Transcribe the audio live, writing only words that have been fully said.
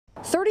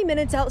30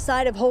 minutes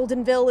outside of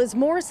Holdenville is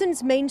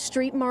Morrison's Main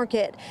Street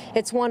Market.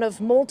 It's one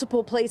of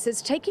multiple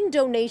places taking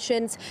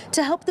donations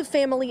to help the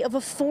family of a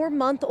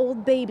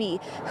 4-month-old baby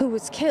who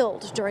was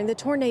killed during the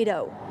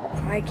tornado.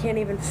 I can't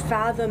even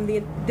fathom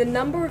the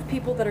number of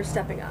people that are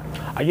stepping up.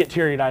 I get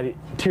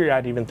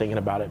teary-eyed even thinking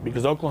about it,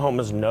 because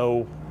Oklahoma's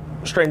no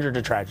stranger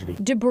to tragedy.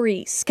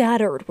 Debris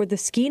scattered where the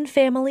Skeen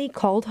family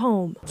called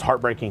home. It's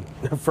heartbreaking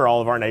for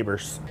all of our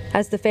neighbors.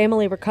 As the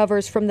family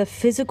recovers from the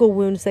physical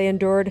wounds they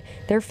endured,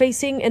 they're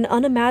facing an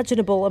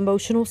unimaginable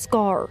emotional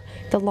scar,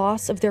 the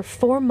loss of their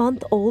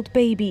 4-month-old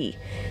baby.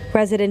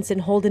 Residents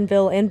in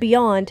Holdenville and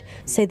beyond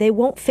say they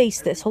won't face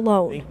this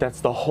alone. I think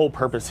that's the whole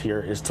purpose here,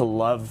 is to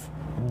love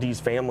these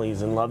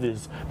families and love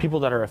these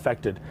people that are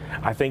affected.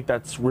 I think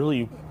that's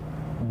really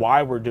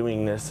why we're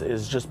doing this,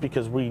 is just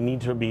because we need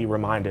to be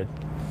reminded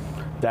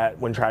that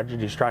when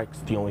tragedy strikes,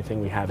 the only thing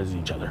we have is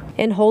each other.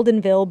 In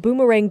Holdenville,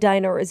 Boomerang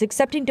Diner is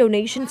accepting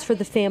donations for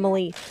the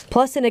family,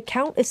 plus an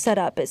account is set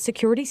up at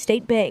Security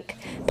State Bank.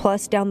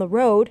 Plus, down the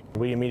road,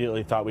 we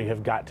immediately thought we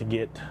have got to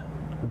get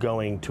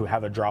going to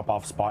have a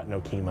drop-off spot in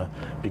Okemah,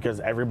 because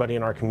everybody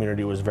in our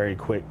community was very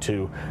quick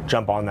to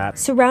jump on that.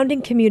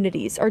 Surrounding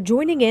communities are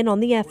joining in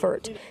on the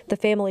effort. The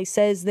family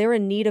says they're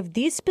in need of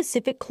these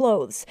specific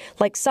clothes,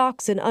 like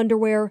socks and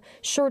underwear,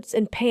 shirts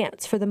and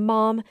pants for the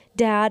mom,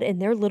 dad, and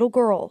their little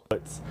girl.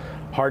 It's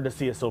hard to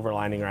see a silver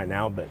lining right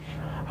now, but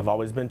I've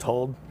always been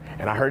told,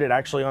 and I heard it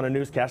actually on a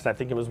newscast, I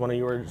think it was one of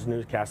yours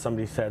newscasts,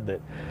 somebody said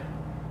that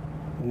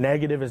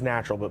negative is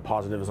natural, but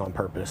positive is on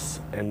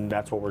purpose, and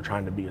that's what we're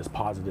trying to be, is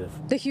positive.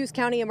 The Hughes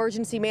County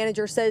Emergency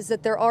Manager says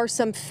that there are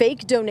some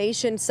fake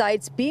donation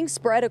sites being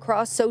spread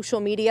across social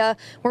media.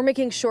 We're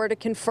making sure to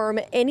confirm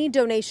any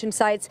donation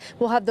sites.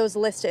 We'll have those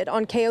listed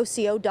on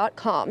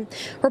KOCO.com.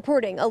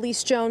 Reporting,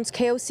 Elise Jones,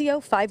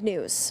 KOCO 5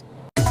 News.